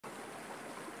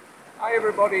Hi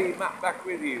everybody, Matt back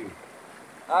with you.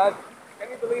 Can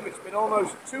you believe it's been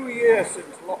almost 2 years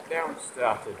since lockdown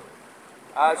started?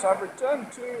 So I've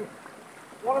returned to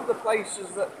one of the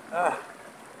places that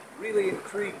really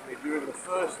intrigued me during the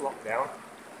first lockdown,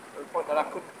 to the point that I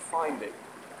couldn't find it.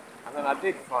 And then I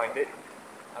did find it,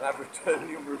 and I've returned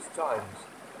numerous times.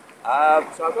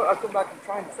 So I thought I'd come back and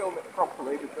try and film it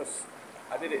properly, because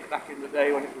I did it back in the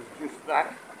day when it was just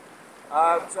that.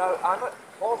 So I'm at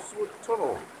Horsewood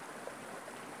Tunnel.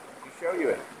 Let me show you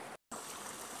it.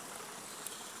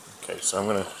 Okay, so I'm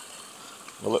going to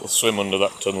have a little swim under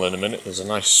that tunnel in a minute. There's a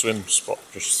nice swim spot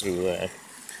just through there.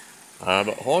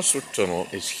 But Horsewood Tunnel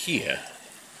is here.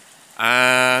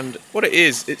 And what it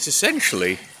is, it's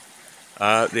essentially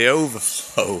the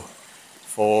overflow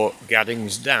for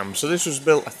Gaddings Dam. So this was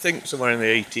built, I think, somewhere in the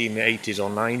 1880s or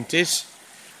 90s.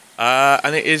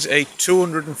 And it is a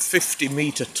 250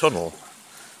 metre tunnel,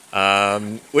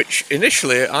 which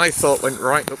initially I thought went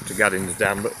right up to Gaddings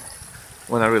Dam, but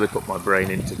when I really put my brain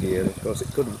into gear, of course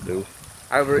it couldn't do.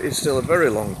 However, it is still a very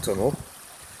long tunnel,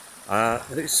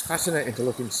 but it's fascinating to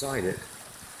look inside it.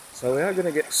 So we are going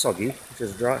to get soggy, which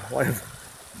is why I've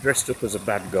dressed up as a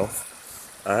bad goth.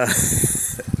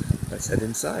 Let's head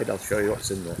inside, I'll show you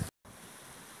what's in there.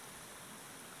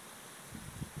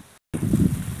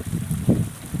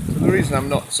 So the reason I'm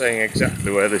not saying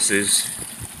exactly where this is,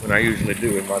 when I usually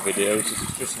do in my videos, is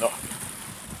it's just not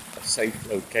a safe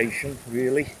location,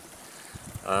 really.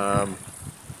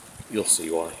 You'll see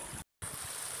why.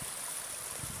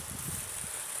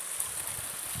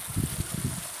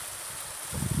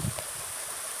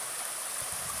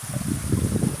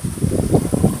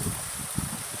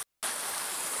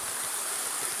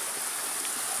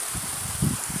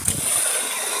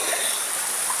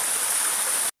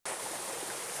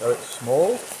 So it's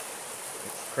small,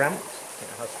 it's cramped, it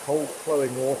has cold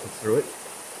flowing water through it.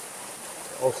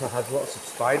 It also has lots of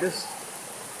spiders,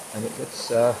 and it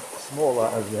gets smaller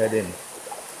as we head in.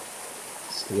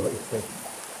 Let's see what you think.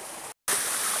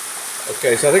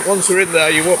 Okay, so I think once we're in there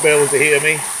you won't be able to hear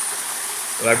me,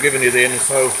 but I've given you the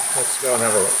info. Let's go and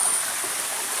have a look.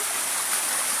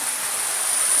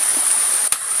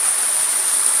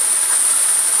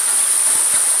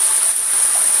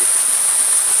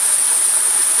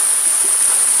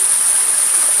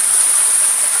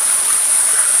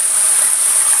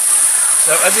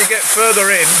 So as you get further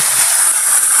in,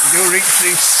 you do reach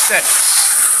these steps.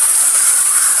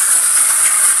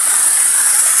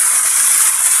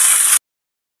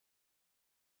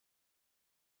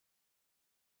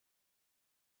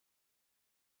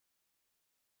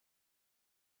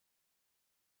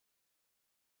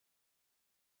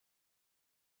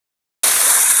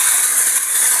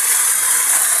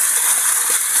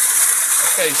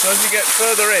 Okay, so as you get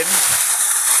further in,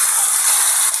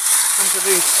 into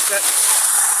these steps,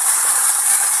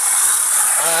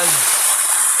 and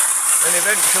then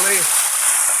eventually,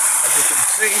 as you can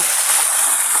see,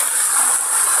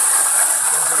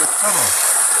 into the tunnel.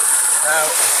 Now,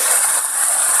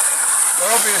 for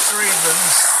obvious reasons,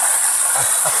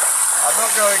 I'm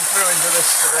not going through into this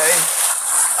today.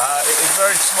 It is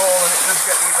very small, and it does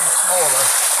get even smaller,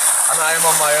 and I am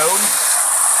on my own,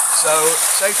 so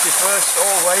safety first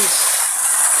always.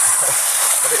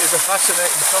 But it is a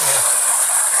fascinating tunnel,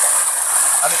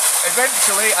 and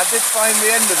eventually I did find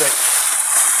the end of it.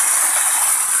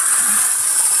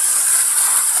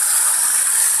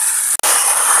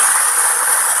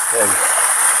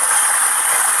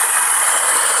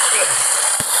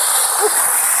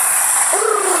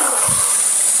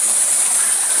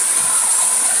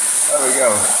 There we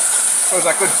go. Suppose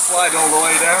I could slide all the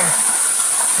way down.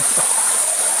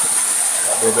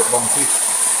 That'd be a bit bumpy.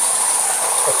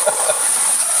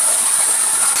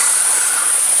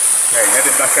 Okay,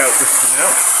 heading back out just for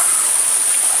now.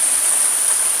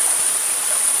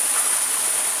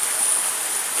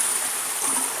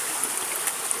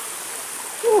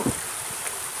 Whew.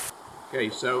 Okay,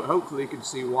 so hopefully you can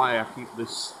see why I keep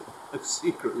this a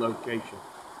secret location.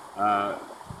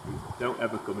 Don't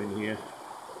ever come in here.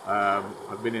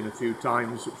 I've been in a few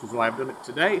times, which is why I've done it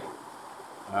today.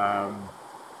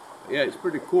 Yeah, it's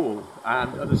pretty cool,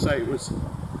 and as I say, it was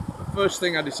the first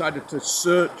thing I decided to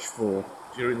search for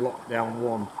during lockdown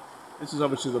 1. This is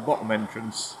obviously the bottom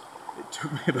entrance. It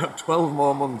took me about 12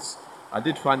 more months. I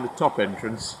did find the top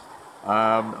entrance.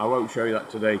 I won't show you that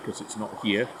today because it's not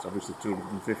here. It's obviously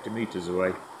 250 metres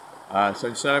away. So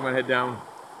instead I'm going to head down,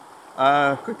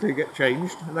 quickly get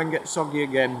changed, and then get soggy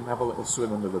again and have a little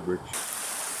swim under the bridge.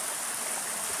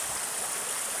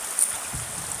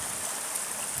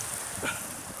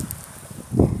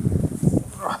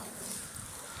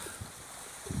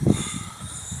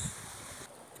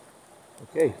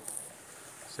 Okay,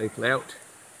 safely out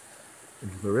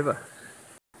into the river.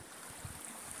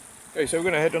 Okay, so we're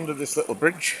going to head under this little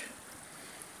bridge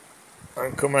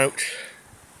and come out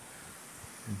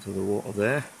into the water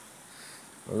there.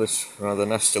 Well, this rather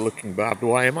nasty looking barbed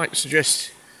wire might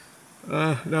suggest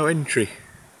no entry.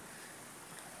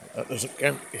 That doesn't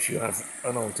count if you have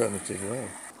an alternative way.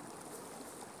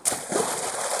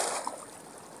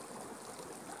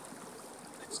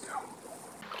 Let's go.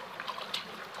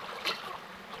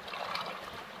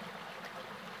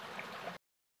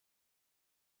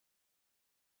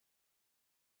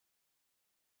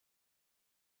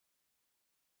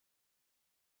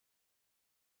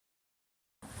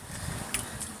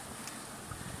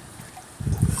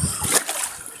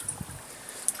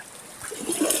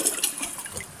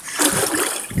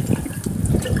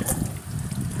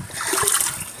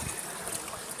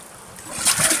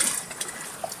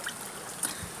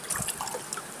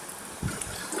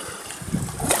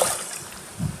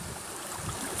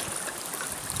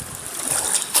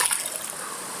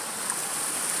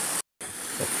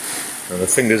 And the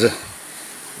fingers are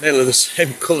nearly the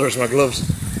same colour as my gloves.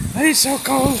 It's so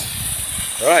cold!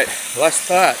 Right, last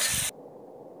part.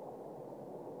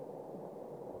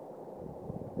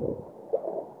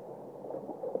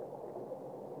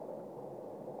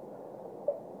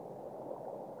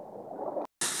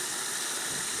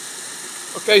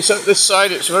 Okay, so this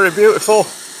side it's very beautiful,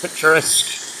 picturesque.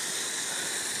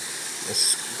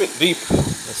 It's a bit deep.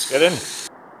 Let's get in.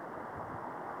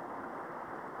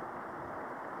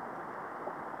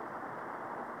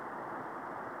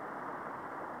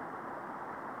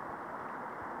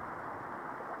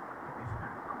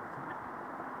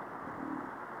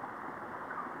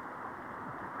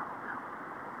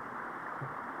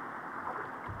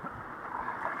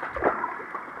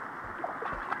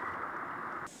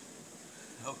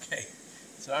 Okay,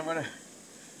 so I'm going to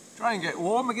try and get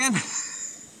warm again.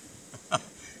 But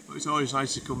it's always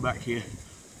nice to come back here.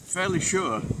 Fairly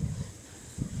sure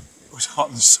it was hot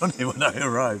and sunny when I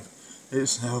arrived.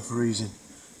 It's now freezing.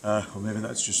 Or maybe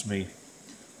that's just me.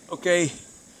 Okay,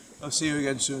 I'll see you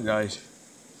again soon, guys.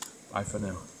 Bye for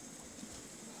now.